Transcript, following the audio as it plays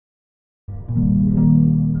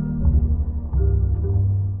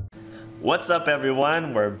What's up,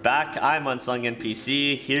 everyone? We're back. I'm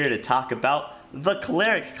UnsungNPC, here to talk about the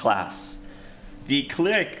Cleric class. The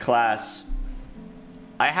Cleric class,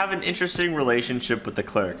 I have an interesting relationship with the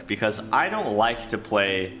Cleric because I don't like to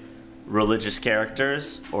play religious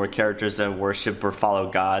characters or characters that worship or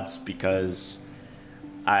follow gods because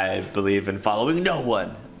I believe in following no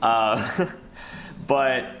one.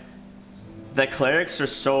 But the Clerics are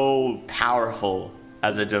so powerful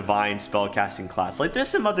as a divine spellcasting class. Like, there's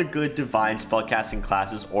some other good divine spellcasting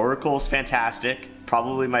classes. Oracle's fantastic,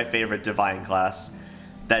 probably my favorite divine class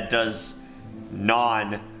that does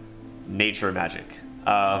non-nature magic.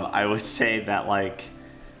 I would say that, like,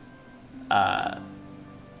 I'd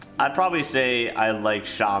probably say I like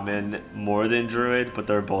Shaman more than Druid, but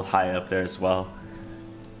they're both high up there as well.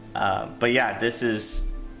 But yeah, this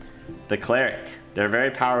is the Cleric. They're very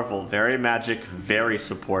powerful, very magic, very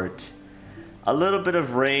support. A little bit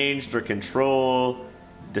of ranged or control,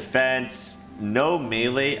 defense, no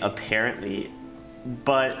melee apparently,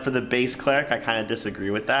 but for the base Cleric I kind of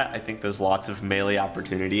disagree with that. I think there's lots of melee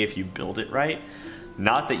opportunity if you build it right.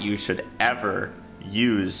 Not that you should ever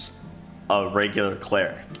use a regular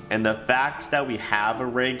Cleric. And the fact that we have a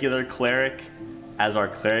regular Cleric as our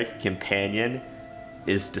Cleric companion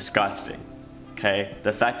is disgusting, okay?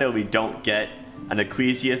 The fact that we don't get an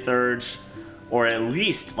Ecclesia Thurge, or at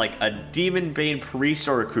least like a Demon Bane Priest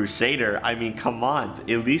or a Crusader. I mean, come on,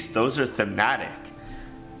 at least those are thematic.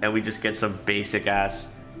 And we just get some basic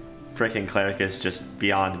ass freaking Cleric is just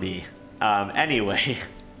beyond me. Anyway,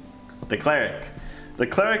 the Cleric. The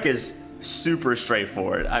Cleric is super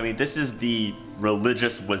straightforward. I mean, this is the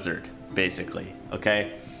religious wizard, basically,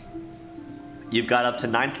 okay? You've got up to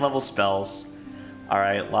 9th level spells. All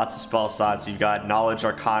right, lots of spell slots. You've got Knowledge,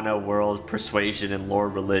 Arcana, World, Persuasion, and Lore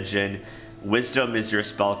Religion. Wisdom is your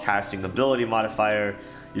spell casting ability modifier.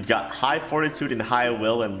 You've got high fortitude and high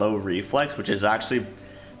will and low reflex, which is actually,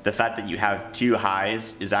 the fact that you have 2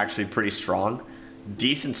 highs is actually pretty strong.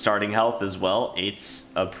 Decent starting health as well. 8's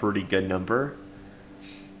a pretty good number.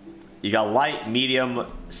 You got light, medium,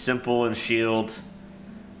 simple, and shield.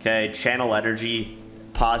 Okay, channel energy.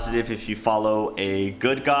 Positive if you follow a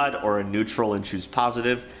good god, or a neutral and choose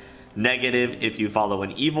positive. Negative if you follow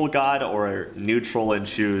an evil god, or neutral and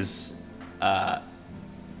choose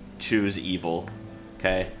evil.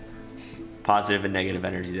 Okay, positive and negative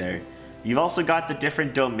energy there. You've also got the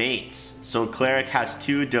different domains. So Cleric has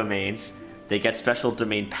 2 domains. They get special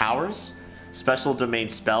domain powers, special domain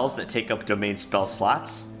spells that take up domain spell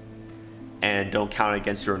slots and don't count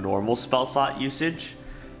against your normal spell slot usage.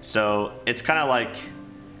 So it's kind of like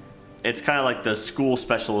the school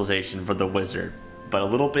specialization for the wizard, but a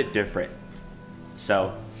little bit different.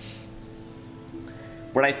 So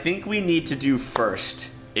what I think we need to do first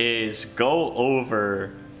is go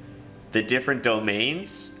over the different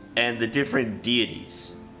domains and the different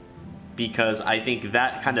deities, because I think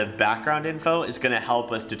that kind of background info is going to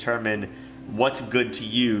help us determine what's good to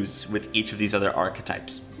use with each of these other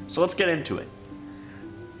archetypes. So let's get into it.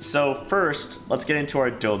 So first, let's get into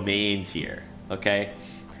our domains here, okay?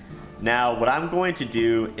 Now, what I'm going to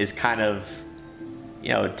do is kind of,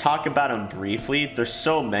 talk about them briefly. There's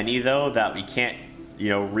so many, though, that we can't,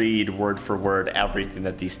 read word for word everything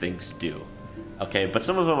that these things do. Okay, but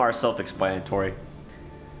some of them are self-explanatory.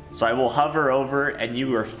 So I will hover over, and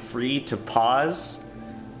you are free to pause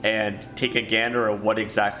and take a gander at what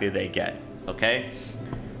exactly they get, okay?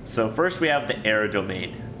 So first we have the air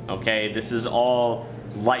domain, okay? This is all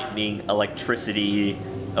lightning, electricity,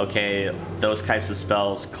 okay, those types of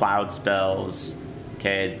spells, cloud spells,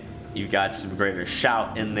 okay? You've got some greater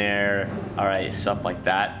shout in there, all right, stuff like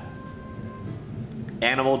that.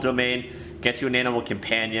 Animal domain gets you an animal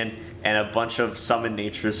companion and a bunch of summon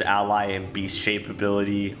nature's ally and beast shape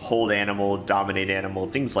ability, hold animal, dominate animal,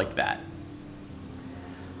 things like that.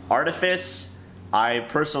 Artifice, I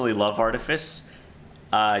personally love Artifice.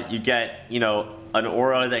 You get, an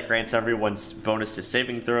aura that grants everyone's bonus to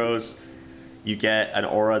saving throws. You get an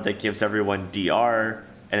aura that gives everyone DR,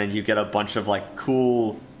 and then you get a bunch of like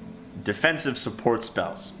cool defensive support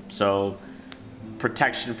spells. So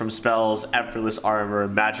protection from spells, effortless armor,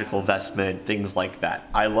 magical vestment, things like that.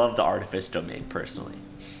 I love the Artifice domain personally.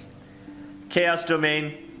 Chaos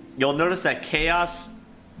domain, you'll notice that chaos,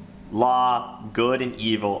 law, good, and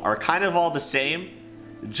evil are kind of all the same,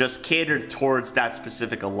 just catered towards that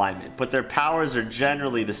specific alignment, but their powers are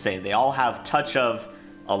generally the same. They all have touch of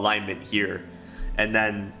alignment here, and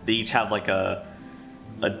then they each have like a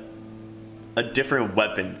different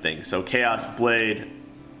weapon thing. So Chaos Blade,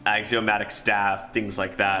 Axiomatic Staff, things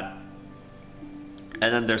like that. And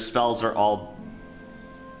then their spells are all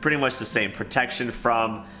pretty much the same. Protection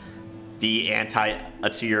from the anti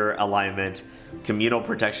to your alignment, communal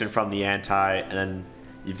protection from the anti, and then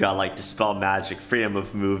you've got like dispel magic, freedom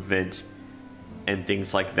of movement, and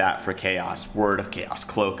things like that for chaos. Word of chaos,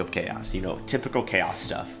 cloak of chaos, you know, typical chaos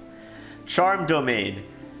stuff. Charm domain.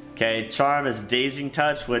 Okay, charm is dazing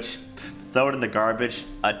touch, which throw it in the garbage.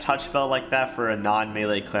 A touch spell like that for a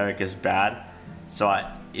non-melee cleric is bad. So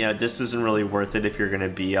you know, this isn't really worth it if you're gonna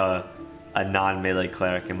be a non-melee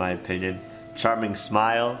cleric, in my opinion. Charming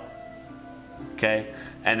smile. Okay,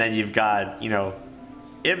 and then you've got, you know,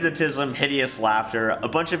 hypnotism, hideous laughter, a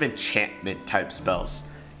bunch of enchantment type spells.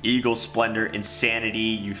 Eagle splendor,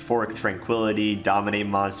 insanity, euphoric tranquility, dominate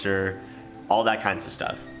monster, all that kinds of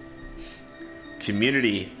stuff.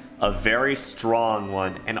 Community, a very strong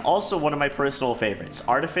one, and also one of my personal favorites.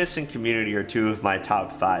 Artifice and community are two of my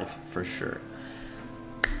top 5 for sure.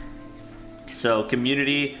 So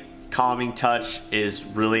community, calming touch is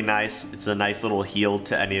really nice. It's a nice little heal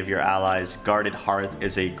to any of your allies. Guarded hearth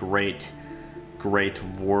is a great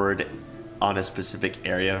ward on a specific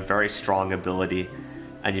area. Very strong ability.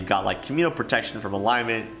 And you've got like communal protection from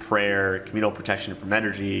alignment, prayer, communal protection from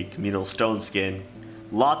energy, communal stone skin.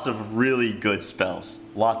 Lots of really good spells.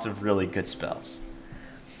 Lots of really good spells.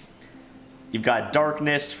 You've got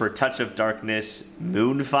darkness for touch of darkness,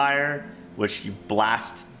 moonfire, which you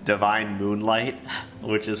blast divine moonlight,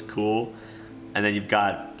 which is cool. And then you've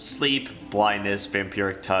got sleep, blindness,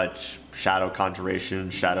 vampiric touch, shadow conjuration,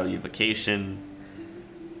 shadow evocation,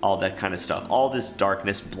 all that kind of stuff. All this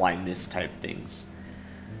darkness, blindness type things.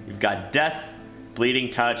 You've got death, bleeding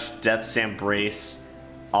touch, death's embrace,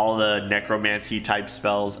 all the necromancy type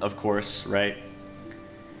spells, of course, right?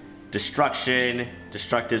 Destruction,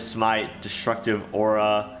 destructive smite, destructive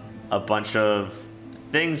aura, a bunch of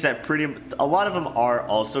things that a lot of them are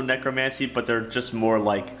also necromancy, but they're just more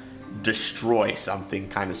like destroy something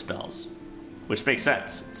kind of spells, which makes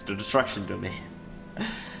sense. It's the destruction domain.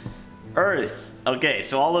 Earth. Okay,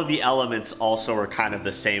 so all of the elements also are kind of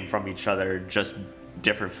the same from each other, just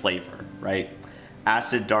different flavor, right?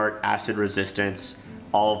 Acid dart, acid resistance,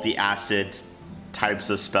 all of the acid types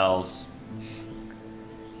of spells.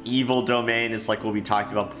 Evil domain is like what we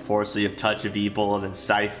talked about before, so you have touch of evil and then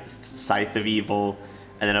scythe of evil,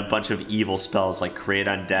 and then a bunch of evil spells like create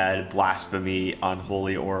undead, blasphemy,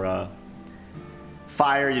 unholy aura.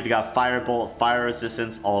 Fire, you've got firebolt, fire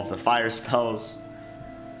resistance, all of the fire spells.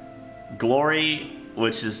 Glory,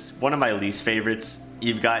 which is one of my least favorites.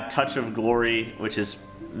 You've got touch of glory, which is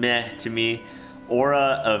meh to me.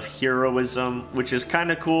 Aura of heroism, which is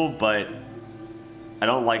kind of cool, but I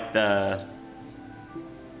don't like the...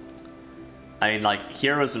 I mean, like,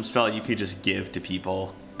 heroism spell you could just give to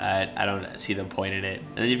people. I don't see the point in it.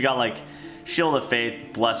 And then you've got, like, Shield of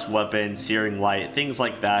Faith, Blessed Weapon, Searing Light, things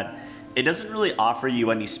like that. It doesn't really offer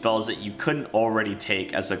you any spells that you couldn't already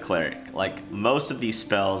take as a cleric. Like, most of these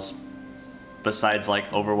spells, besides,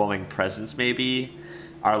 like, Overwhelming Presence, maybe,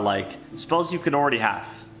 are, like, spells you can already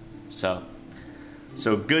have.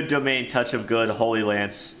 So good domain, touch of good, Holy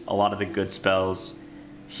Lance, a lot of the good spells.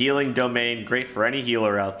 Healing domain, great for any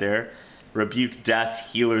healer out there. Rebuke death,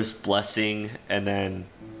 healer's blessing, and then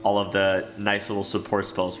all of the nice little support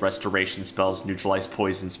spells, restoration spells, neutralize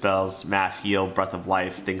poison spells, mass heal, breath of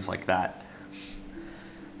life, things like that.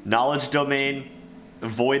 Knowledge domain,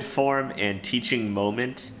 void form, and teaching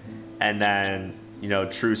moment, and then, you know,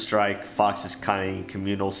 true strike, fox's cunning,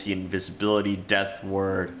 communal see invisibility, death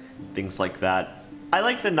word, things like that. I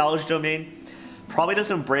like the knowledge domain. Probably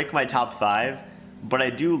doesn't break my top 5, but I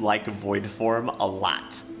do like void form a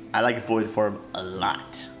lot. I like void form a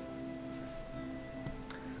lot.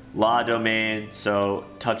 Law domain, so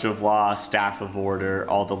touch of law, staff of order,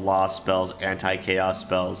 all the law spells, anti-chaos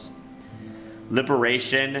spells.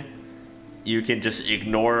 Liberation, you can just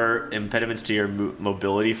ignore impediments to your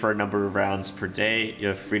mobility for a number of rounds per day. You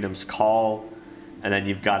have freedom's call, and then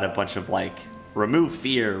you've got a bunch of like remove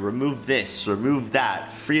fear, remove this, remove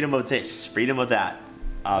that, freedom of this, freedom of that,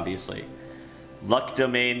 obviously. Luck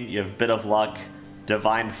domain, you have bit of luck,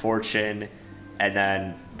 divine fortune, and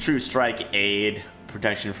then true strike, aid,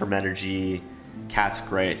 protection from energy, cat's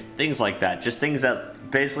grace, things like that. Just things that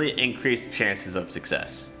basically increase chances of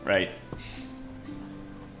success, right?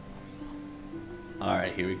 All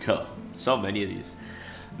right, here we go. So many of these.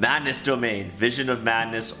 Madness domain, vision of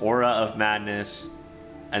madness, aura of madness,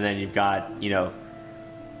 and then you've got, you know,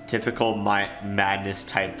 typical madness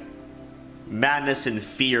type, madness and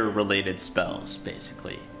fear related spells,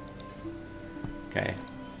 basically. Okay,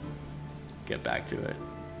 get back to it.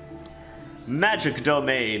 Magic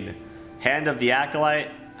domain, hand of the acolyte,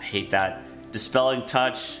 I hate that. Dispelling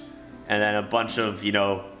touch, and then a bunch of, you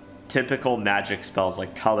know, typical magic spells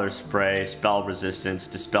like Color Spray, Spell Resistance,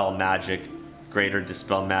 Dispel Magic, Greater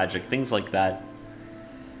Dispel Magic, things like that.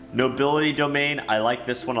 Nobility Domain, I like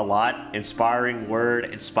this one a lot. Inspiring Word,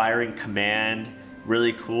 Inspiring Command,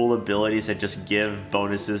 really cool abilities that just give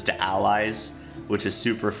bonuses to allies, which is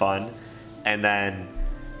super fun. And then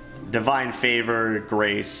Divine Favor,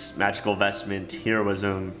 Grace, Magical Vestment,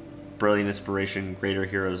 Heroism, Brilliant Inspiration, Greater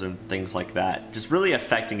Heroism, things like that. Just really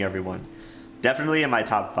affecting everyone. Definitely in my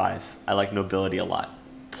top 5. I like Nobility a lot.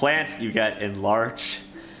 Plants, you get Enlarge,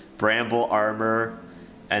 Bramble Armor,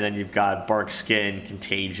 and then you've got Bark Skin,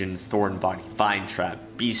 Contagion, Thorn Body, Vine Trap,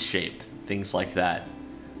 Beast Shape, things like that.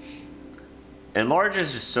 Enlarge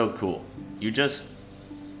is just so cool. You just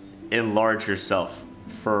enlarge yourself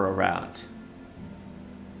for a round.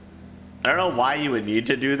 I don't know why you would need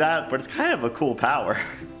to do that, but it's kind of a cool power.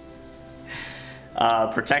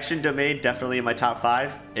 Protection Domain, definitely in my top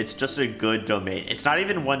 5. It's just a good domain. It's not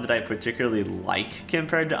even one that I particularly like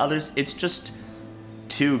compared to others. It's just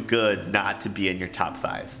too good not to be in your top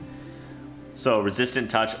 5. So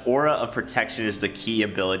Resistant Touch, Aura of Protection is the key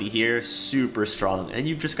ability here. Super strong. And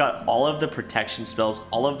you've just got all of the protection spells,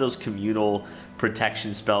 all of those communal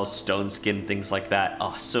protection spells, Stone Skin, things like that.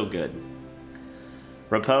 Oh, so good.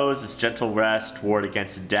 Repose is Gentle Rest, Ward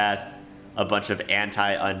Against Death, a bunch of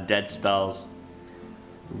anti-undead spells.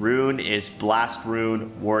 Rune is Blast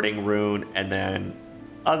Rune, Warding Rune, and then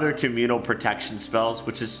other communal protection spells,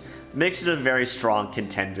 which makes it a very strong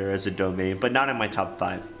contender as a domain, but not in my top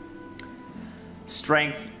 5.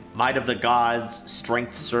 Strength, Might of the Gods,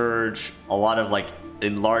 Strength Surge, a lot of like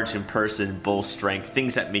Enlarge in Person, Bull Strength,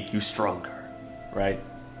 things that make you stronger, right?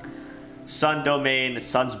 Sun Domain,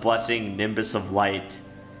 Sun's Blessing, Nimbus of Light,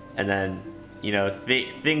 and then, you know,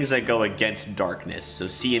 things that go against darkness. So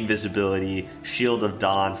See Invisibility, Shield of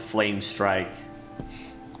Dawn, Flame Strike.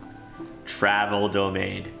 Travel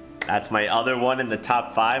Domain. That's my other one in the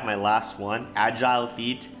top 5, my last one. Agile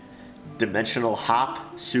Feet, Dimensional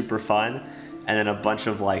Hop, super fun. And then a bunch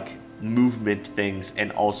of like movement things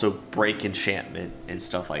and also break enchantment and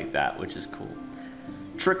stuff like that, which is cool.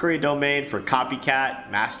 Trickery Domain for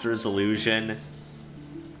Copycat, Master's Illusion,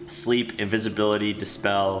 Sleep, Invisibility,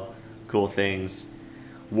 Dispel, cool things.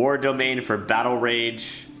 War Domain for Battle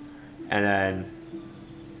Rage, and then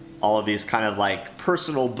all of these kind of like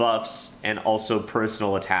personal buffs and also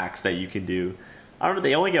personal attacks that you can do. I don't know,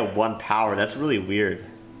 they only get 1 power. That's really weird.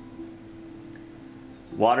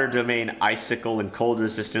 Water Domain, Icicle and Cold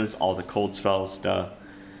Resistance, all the cold spells, duh.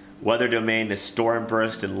 Weather Domain is Storm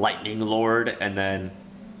Burst and Lightning Lord, and then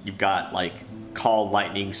you've got like Call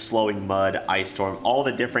Lightning, Slowing Mud, Ice Storm, all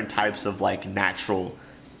the different types of like natural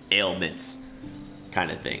ailments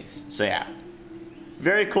kind of things. So yeah,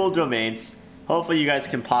 very cool domains. Hopefully you guys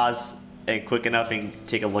can pause and quick enough and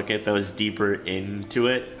take a look at those deeper into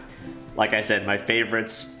it. Like I said, my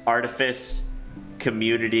favorites, Artifice,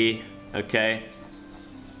 Community, okay?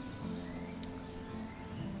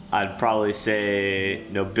 I'd probably say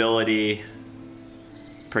Nobility,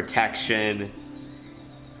 Protection,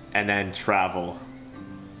 and then Travel.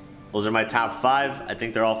 Those are my top 5. I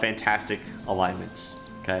think they're all fantastic alignments,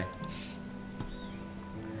 okay?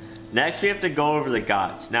 Next, we have to go over the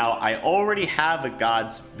gods. Now, I already have a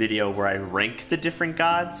gods video where I rank the different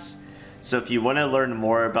gods. So if you want to learn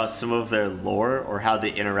more about some of their lore or how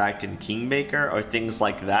they interact in Kingmaker or things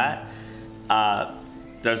like that,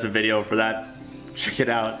 there's a video for that. Check it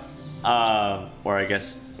out. Or I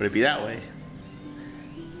guess, would it be that way?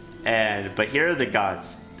 But here are the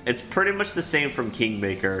gods. It's pretty much the same from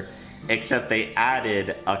Kingmaker, except they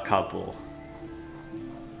added a couple.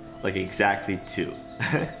 Like exactly 2.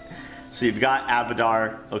 So you've got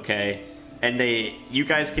Abadar, okay, and you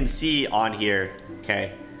guys can see on here,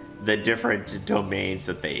 okay, the different domains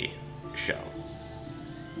that they show,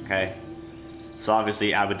 okay. So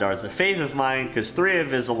obviously Abadar is a fave of mine because 3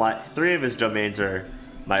 of his domains are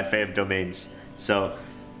my fave domains. So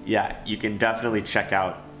yeah, you can definitely check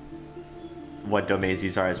out what domains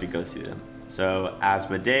these are as we go through them. So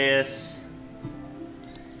Asmodeus,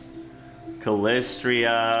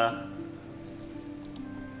 Callistria,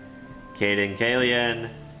 Caden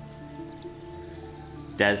Kalian,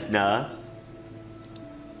 Desna,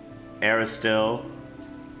 Aristil,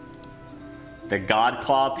 the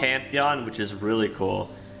Godclaw Pantheon, which is really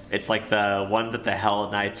cool. It's like the one that the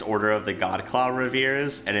Hell Knights Order of the Godclaw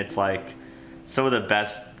reveres, and it's like some of the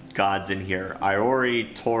best gods in here.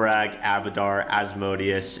 Iori, Torag, Abadar,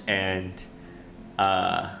 Asmodeus, and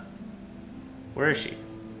where is she?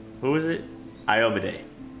 Who is it? Iomade.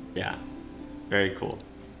 Yeah, very cool.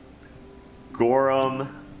 Gorum,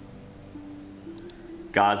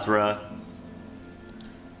 Gazra,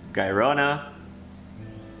 Gyrona,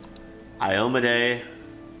 Iomade.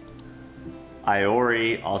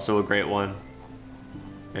 Iori, also a great one.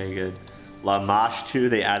 Very good. Lamashtu,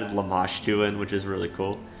 they added Lamashtu in, which is really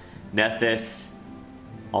cool. Nethys,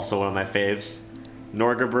 also one of my faves.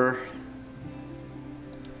 Norgabur.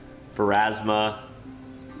 Pharasma.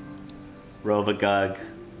 Rovagug.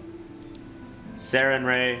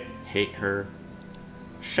 Sarenrae, hate her.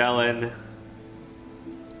 Shellin.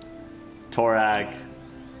 Torag.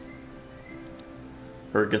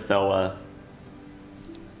 Urgathoa.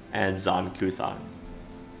 And Zon-Kuthon.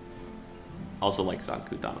 Also like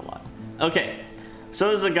Zon-Kuthon a lot. Okay, so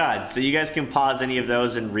those are the gods. So you guys can pause any of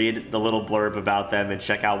those and read the little blurb about them and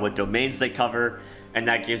check out what domains they cover, and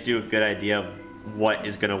that gives you a good idea of what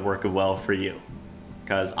is going to work well for you.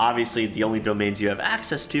 Because obviously the only domains you have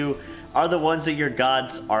access to are the ones that your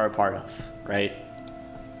gods are a part of, right?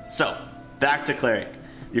 So, back to Cleric.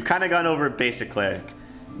 You've kind of gone over basic Cleric.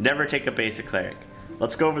 Never take a basic Cleric.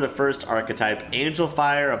 Let's go over the first archetype, Angel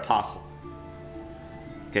Fire Apostle.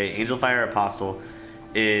 Okay, Angel Fire Apostle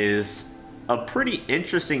is a pretty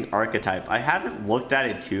interesting archetype. I haven't looked at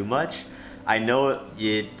it too much. I know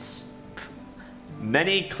it's...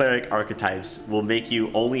 Many Cleric archetypes will make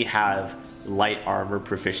you only have light armor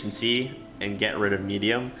proficiency and get rid of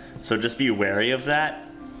medium. So just be wary of that.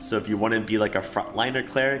 So if you want to be like a frontliner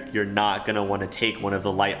Cleric, you're not going to want to take one of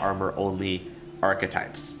the light armor only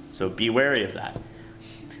archetypes. So be wary of that.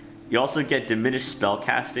 You also get diminished spell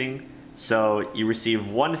casting. So you receive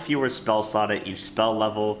 1 fewer spell slot at each spell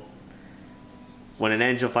level. When an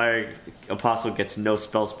Angel Fire Apostle gets no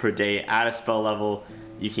spells per day at a spell level,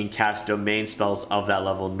 you can cast domain spells of that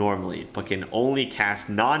level normally, but can only cast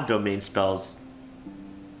non-domain spells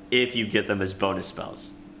if you get them as bonus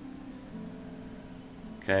spells.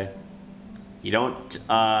 Okay? You don't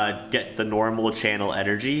get the normal channel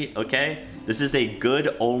energy, okay? This is a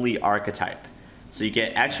good only archetype. So you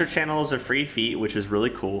get extra channels of free feet, which is really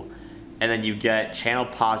cool, and then you get channel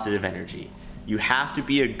positive energy. You have to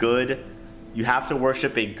be a good... You have to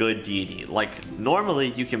worship a good deity. Like, normally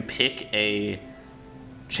you can pick a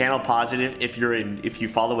channel positive if you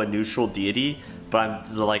follow a neutral deity,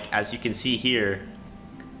 but like, as you can see here,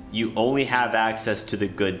 you only have access to the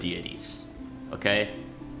good deities. Okay?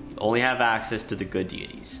 You only have access to the good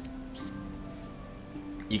deities.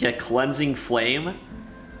 You get Cleansing Flame.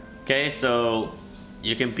 Okay, so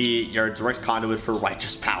you can be your direct conduit for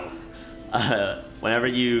righteous power. Whenever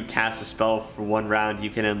you cast a spell for 1 round, you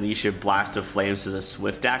can unleash a blast of flames as a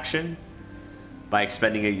swift action by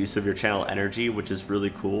expending a use of your channel energy, which is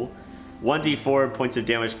really cool. 1d4 points of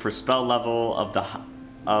damage per spell level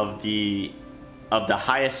of the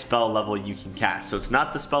highest spell level you can cast. So it's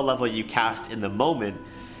not the spell level you cast in the moment,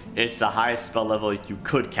 it's the highest spell level you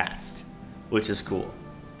could cast, which is cool.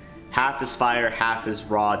 Half is fire, half is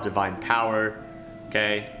raw divine power.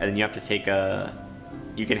 Okay, and then you have to take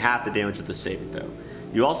you can half the damage with the saving throw.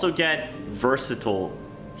 You also get versatile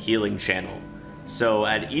healing channel. So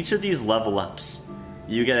at each of these level ups,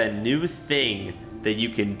 you get a new thing that you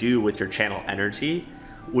can do with your channel energy,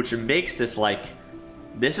 which makes this like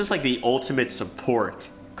the ultimate support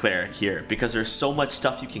Cleric here, because there's so much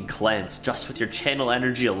stuff you can cleanse just with your channel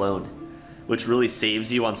energy alone, which really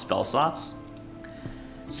saves you on spell slots.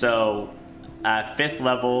 So at 5th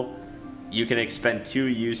level, you can expend 2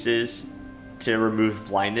 uses to remove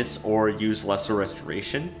blindness or use lesser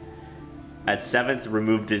restoration. At 7th,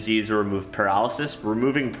 remove disease or remove paralysis.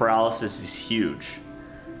 Removing paralysis is huge.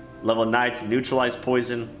 Level 9, neutralize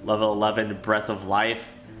poison. Level 11, breath of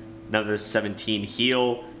life. Another 17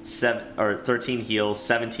 heal, 13 heal,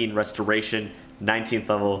 17 restoration, 19th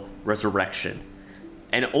level resurrection.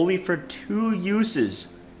 And only for 2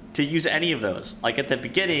 uses to use any of those. Like at the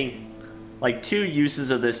beginning, like 2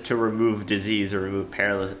 uses of this to remove disease or remove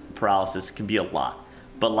paralysis can be a lot.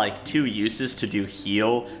 But like 2 uses to do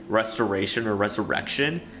heal, restoration, or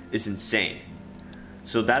resurrection is insane.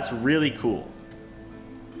 So that's really cool.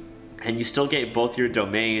 And you still get both your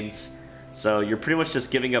domains. So you're pretty much just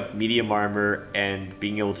giving up medium armor and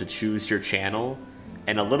being able to choose your channel.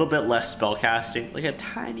 And a little bit less spellcasting. Like a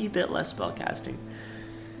tiny bit less spellcasting.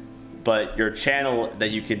 But your channel that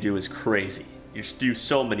you can do is crazy. You just do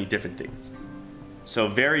so many different things. So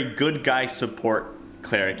very good guy support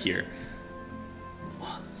Cleric here.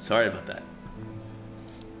 Sorry about that.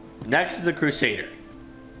 Next is the Crusader.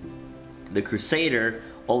 The Crusader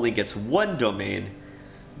only gets 1 domain,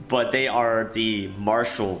 but they are the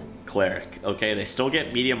martial Cleric. Okay, they still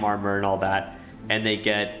get medium armor and all that, and they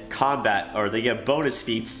get combat, or they get bonus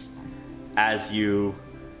feats as you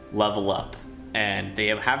level up. And they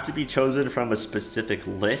have to be chosen from a specific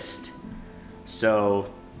list.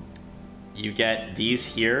 So you get these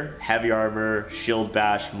here: heavy armor, shield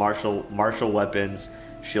bash, martial weapons,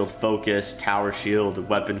 shield focus, tower shield,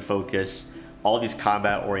 weapon focus, all these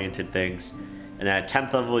combat oriented things. And then at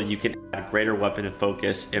 10th level, you can add greater weapon and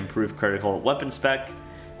focus, improve critical weapon spec,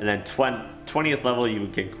 and then 20th level, you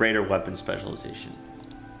would get greater weapon specialization.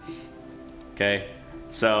 Okay,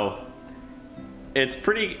 so it's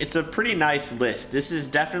a pretty nice list. This is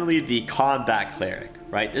definitely the combat cleric,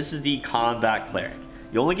 right? This is the combat cleric.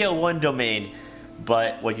 You only get one domain,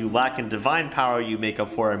 but what you lack in divine power, you make up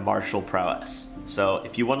for in martial prowess. So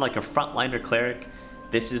if you want like a frontliner cleric,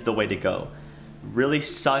 this is the way to go. Really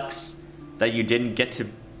sucks that you didn't get to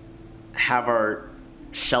have our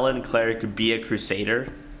Shellan cleric be a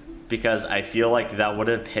crusader, because I feel like that would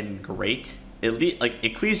have been great. At least, like,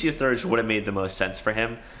 Ecclesia Thurge would have made the most sense for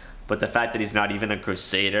him, but the fact that he's not even a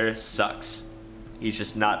crusader sucks. He's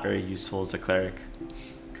just not very useful as a cleric.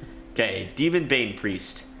 Okay, Demon Bane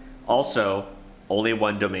Priest. Also, only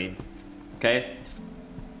one domain. Okay?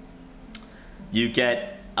 You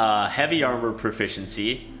get heavy armor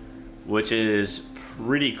proficiency, which is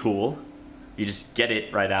pretty cool. You just get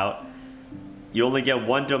it right out. You only get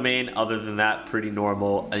one domain. Other than that, pretty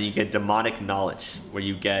normal. And you get Demonic Knowledge, where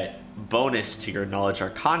you get bonus to your Knowledge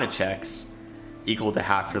Arcana checks equal to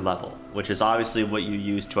half your level, which is obviously what you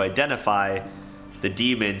use to identify the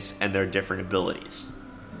demons and their different abilities.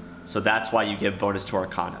 So that's why you get bonus to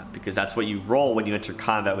Arcana, because that's what you roll when you enter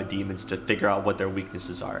combat with demons to figure out what their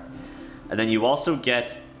weaknesses are. And then you also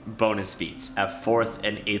get bonus feats at 4th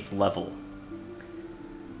and 8th level.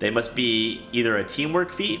 They must be either a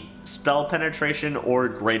teamwork feat, spell penetration, or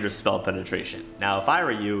greater spell penetration. Now, if I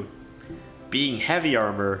were you, being heavy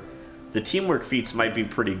armor, the teamwork feats might be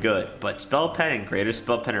pretty good, but spell pen and greater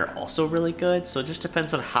spell pen are also really good, so it just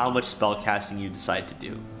depends on how much spell casting you decide to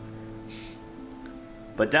do.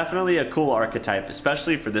 But definitely a cool archetype,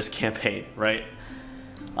 especially for this campaign, right?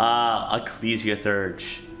 Ecclesia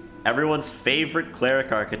Thurge. Everyone's favorite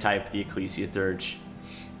cleric archetype, the Ecclesia Thurge.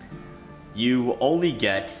 You only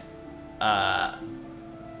get,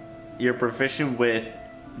 you're proficient with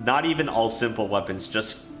not even all simple weapons,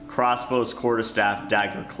 just crossbows, quarterstaff,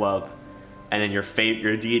 dagger, club, and then your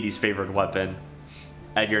deity's favorite weapon,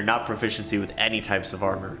 and you're not proficiency with any types of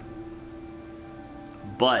armor.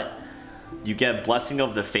 But you get Blessing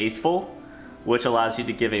of the Faithful, which allows you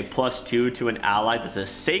to give a +2 to an ally that's a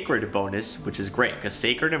sacred bonus, which is great, because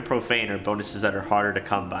sacred and profane are bonuses that are harder to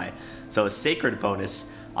come by. So a sacred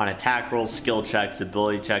bonus on attack rolls, skill checks,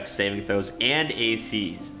 ability checks, saving throws, and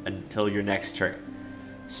ACs until your next turn.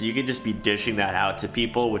 So you can just be dishing that out to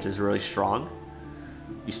people, which is really strong.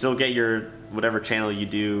 You still get your whatever channel you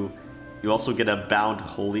do. You also get a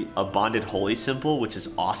bonded holy symbol, which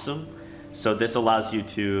is awesome. So this allows you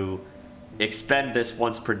to expend this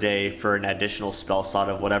once per day for an additional spell slot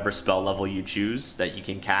of whatever spell level you choose that you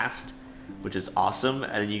can cast, which is awesome.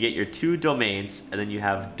 And then you get your 2 domains, and then you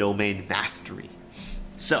have Domain Mastery.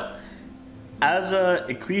 So, as a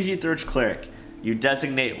Ecclesia Thurge cleric, you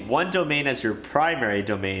designate one domain as your primary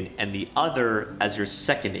domain and the other as your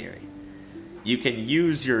secondary. You can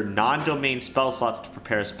use your non-domain spell slots to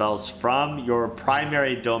prepare spells from your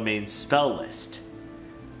primary domain spell list,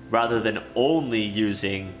 rather than only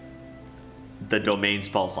using the domain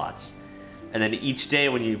spell slots. And then each day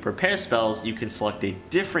when you prepare spells, you can select a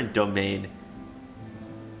different domain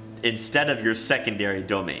instead of your secondary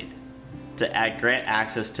domain to grant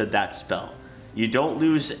access to that spell. You don't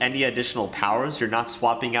lose any additional powers. You're not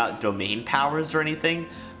swapping out domain powers or anything,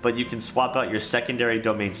 but you can swap out your secondary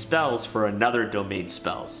domain spells for another domain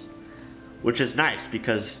spells, which is nice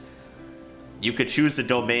because you could choose a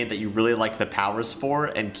domain that you really like the powers for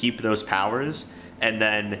and keep those powers, and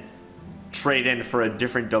then trade in for a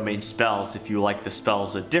different domain spells if you like the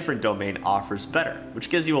spells a different domain offers better, which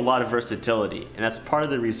gives you a lot of versatility. And that's part of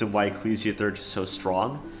the reason why Ecclesia Thurge is so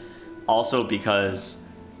strong. Also because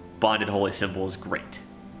Bonded Holy Symbol is great.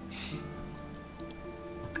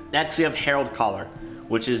 Next we have Herald Collar,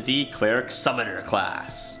 which is the Cleric Summoner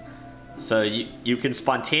class. So you can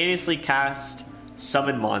spontaneously cast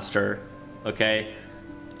Summon Monster, okay?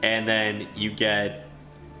 And then you get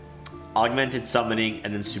Augmented Summoning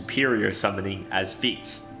and then Superior Summoning as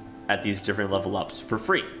feats at these different level ups for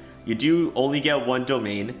free. You do only get one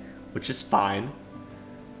domain, which is fine,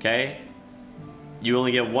 okay? You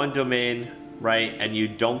only get one domain, right? And you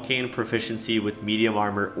don't gain proficiency with medium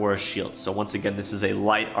armor or a shield. So once again, this is a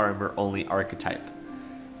light armor only archetype,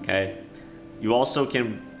 okay? You also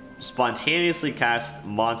can spontaneously cast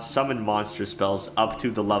summon monster spells up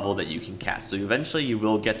to the level that you can cast. So eventually you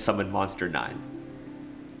will get Summon Monster 9.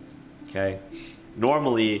 Okay.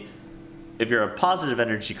 Normally, if you're a positive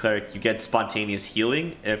energy cleric, you get spontaneous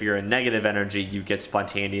healing. If you're a negative energy, you get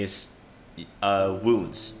spontaneous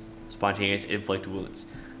wounds, spontaneous inflict wounds.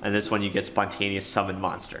 And this one you get spontaneous summon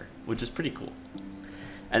monster, which is pretty cool.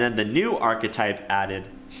 And then the new archetype added,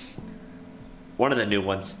 one of the new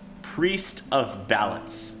ones, Priest of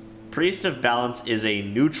Balance. Priest of Balance is a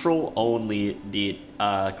neutral only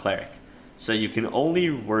cleric. So you can only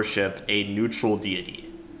worship a neutral deity.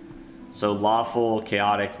 So lawful,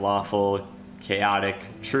 chaotic,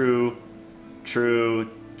 true, true,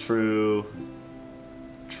 true,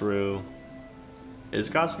 true. Is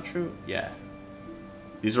Gospel true? Yeah.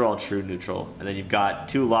 These are all true neutral. And then you've got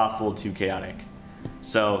 2 lawful, 2 chaotic.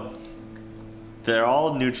 So they're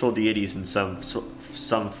all neutral deities in some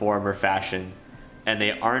form or fashion. And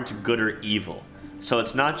they aren't good or evil. So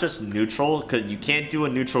it's not just neutral, because you can't do a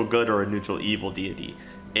neutral good or a neutral evil deity.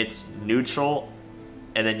 It's neutral,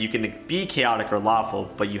 and then you can be chaotic or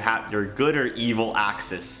lawful, but you have your good or evil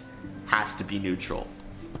axis has to be neutral.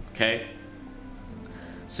 Okay?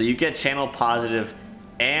 So you get channel positive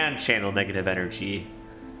and channel negative energy.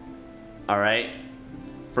 Alright?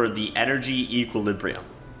 For the energy equilibrium.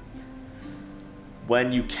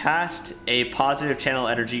 When you cast a positive channel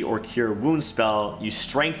energy or cure wound spell, you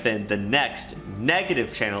strengthen the next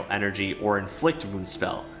negative channel energy or inflict wound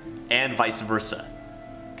spell, and vice versa.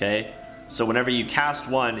 Okay? So whenever you cast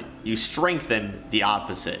one, you strengthen the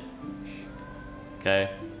opposite. Okay?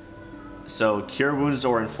 So cure wounds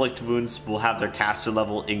or inflict wounds will have their caster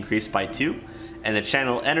level increased by 2, and the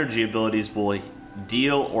channel energy abilities will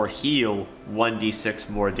deal or heal 1d6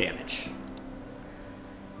 more damage.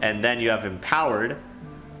 And then you have Empowered.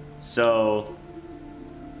 So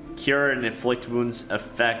cure and inflict wounds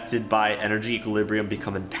affected by energy equilibrium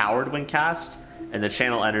become empowered when cast, and the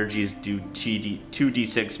channel energies do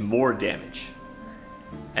 2d6 more damage.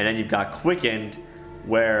 And then you've got Quickened,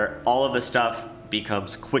 where all of the stuff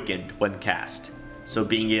becomes quickened when cast. So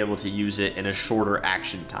being able to use it in a shorter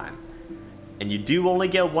action time. And you do only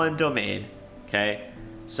get 1 domain, okay?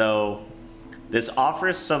 So this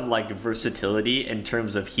offers some like versatility in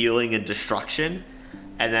terms of healing and destruction,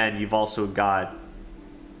 and then you've also got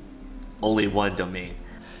only 1 domain.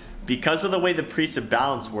 Because of the way the Priest of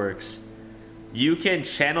Balance works, you can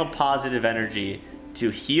channel positive energy to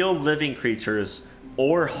heal living creatures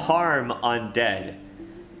or harm undead,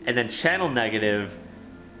 and then channel negative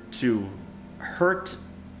to hurt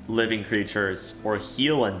living creatures or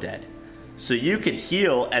heal undead. So you can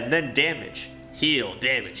heal and then damage. Heal,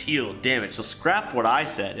 damage, heal, damage. So scrap what I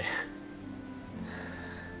said.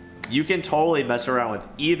 You can totally mess around with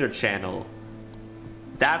either channel.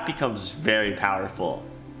 That becomes very powerful.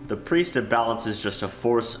 The Priest of Balance is just a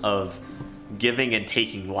force of giving and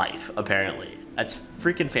taking life, apparently. That's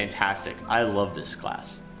freaking fantastic. I love this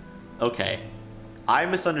class. Okay. I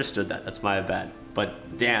misunderstood that. That's my bad.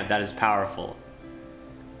 But damn, that is powerful.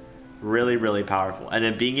 Really, really powerful. And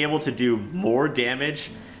then being able to do more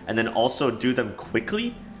damage and then also do them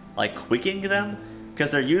quickly, like quickening them,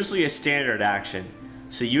 because they're usually a standard action.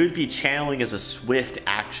 So you would be channeling as a swift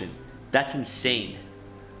action. That's insane.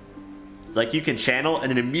 It's like you can channel and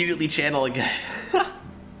then immediately channel again.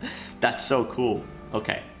 That's so cool.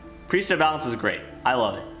 Okay. Priest of Balance is great. I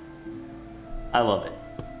love it. I love it.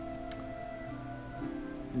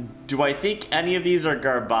 Do I think any of these are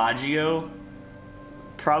Garbaggio?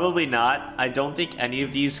 Probably not. I don't think any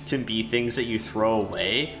of these can be things that you throw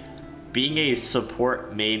away. Being a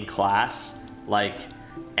support main class, like,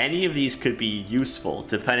 any of these could be useful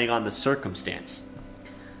depending on the circumstance.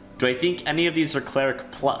 Do I think any of these are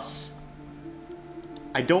Cleric Plus?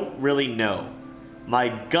 I don't really know. My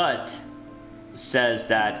gut says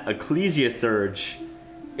that Ecclesiathurge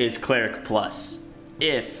is Cleric Plus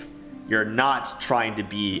if you're not trying to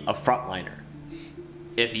be a frontliner.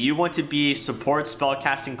 If you want to be support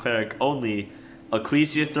spellcasting cleric only,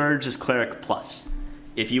 Ecclesiathurge is Cleric Plus.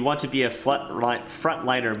 If you want to be a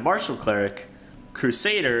frontliner martial cleric,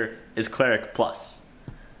 Crusader is Cleric Plus.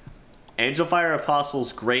 Angel Fire Apostle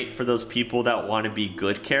is great for those people that want to be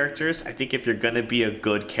good characters. I think if you're going to be a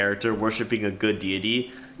good character worshipping a good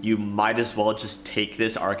deity, you might as well just take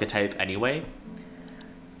this archetype anyway.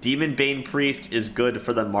 Demon Bane Priest is good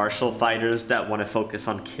for the martial fighters that want to focus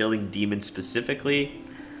on killing demons specifically.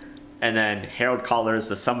 And then Herald Caller is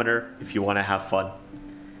the summoner if you want to have fun.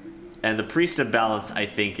 And the Priest of Balance, I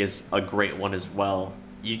think, is a great one as well.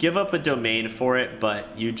 You give up a domain for it,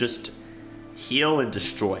 but you just heal and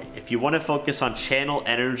destroy. If you want to focus on channel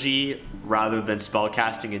energy rather than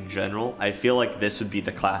spellcasting in general, I feel like this would be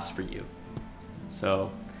the class for you.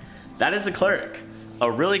 So that is the Cleric. A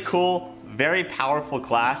really cool, very powerful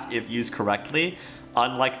class if used correctly,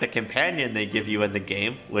 unlike the companion they give you in the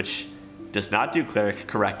game, which does not do Cleric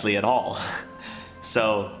correctly at all.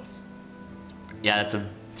 So yeah,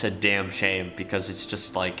 it's a damn shame, because it's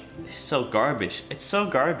just like, it's so garbage. It's so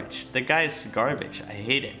garbage. The guy's garbage. I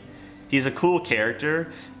hate it. He's a cool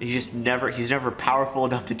character. He's never powerful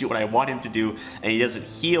enough to do what I want him to do, and he doesn't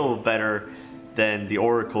heal better than the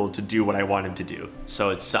Oracle to do what I want him to do. So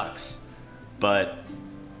it sucks. But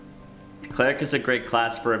Cleric is a great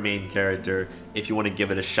class for a main character if you want to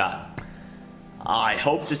give it a shot. I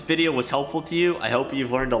hope this video was helpful to you. I hope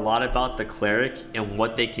you've learned a lot about the Cleric and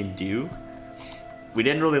what they can do. We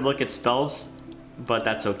didn't really look at spells, but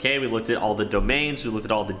that's okay. We looked at all the domains, we looked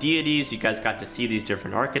at all the deities. You guys got to see these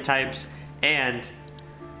different archetypes, and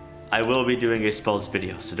I will be doing a spells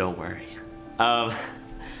video, so don't worry.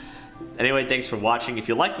 Anyway, thanks for watching. If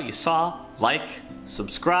you liked what you saw, like,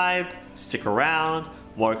 subscribe, stick around.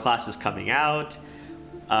 More classes coming out.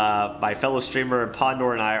 My fellow streamer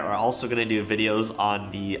Pathfinder and I are also going to do videos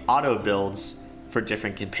on the auto builds for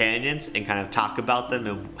different companions and kind of talk about them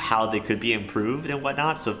and how they could be improved and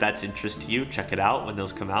whatnot. So if that's interest to you, check it out when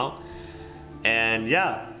those come out. And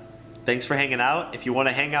yeah, thanks for hanging out. If you want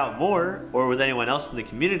to hang out more, or with anyone else in the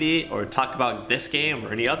community, or talk about this game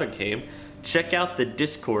or any other game, check out the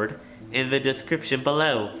Discord in the description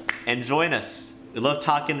below and join us. We love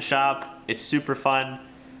talking shop. It's super fun.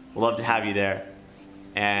 We'll love to have you there.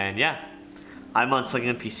 And yeah, I'm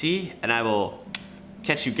UnsungNPC, and I will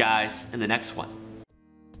catch you guys in the next one.